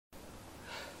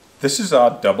This is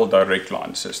our double direct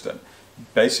line system.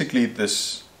 Basically,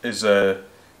 this is a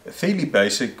fairly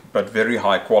basic but very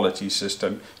high quality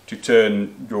system to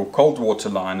turn your cold water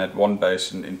line at one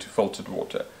basin into filtered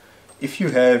water. If you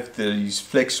have these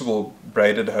flexible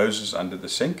braided hoses under the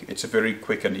sink, it's a very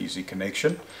quick and easy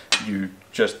connection. You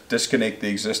just disconnect the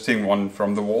existing one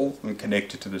from the wall and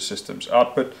connect it to the system's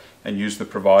output and use the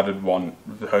provided one,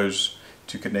 the hose,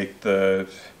 to connect the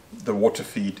water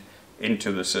feed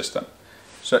into the system.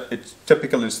 So its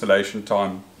typical installation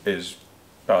time is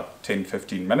about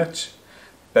 10-15 minutes.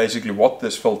 Basically what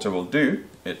this filter will do,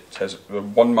 it has a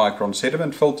 1 micron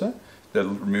sediment filter that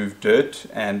will remove dirt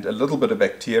and a little bit of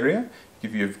bacteria,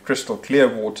 give you crystal clear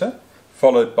water,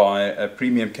 followed by a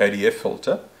premium KDF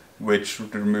filter which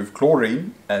would remove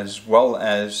chlorine as well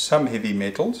as some heavy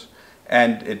metals,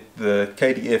 and the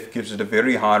KDF gives it a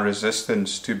very high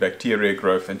resistance to bacteria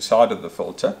growth inside of the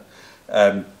filter.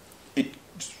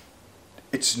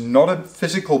 It's not a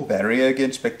physical barrier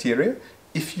against bacteria.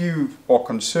 If you are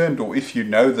concerned or if you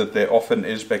know that there often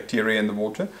is bacteria in the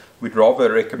water, we'd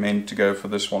rather recommend to go for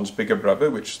this one's bigger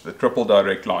brother, which is the triple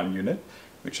direct line unit,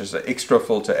 which has an extra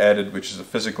filter added, which is a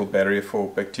physical barrier for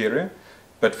bacteria.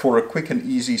 But for a quick and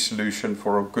easy solution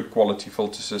for a good quality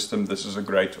filter system, this is a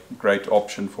great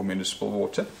option for municipal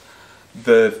water.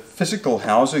 The physical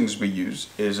housings we use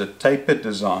is a taper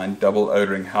design double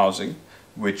O-ring housing,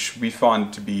 which we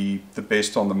find to be the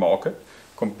best on the market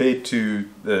compared to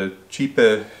the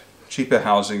cheaper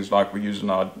housings like we use in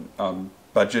our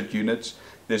budget units.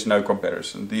 There's no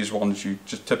comparison. These ones you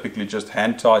typically just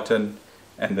hand tighten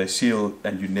and they seal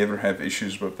and you never have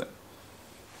issues with them.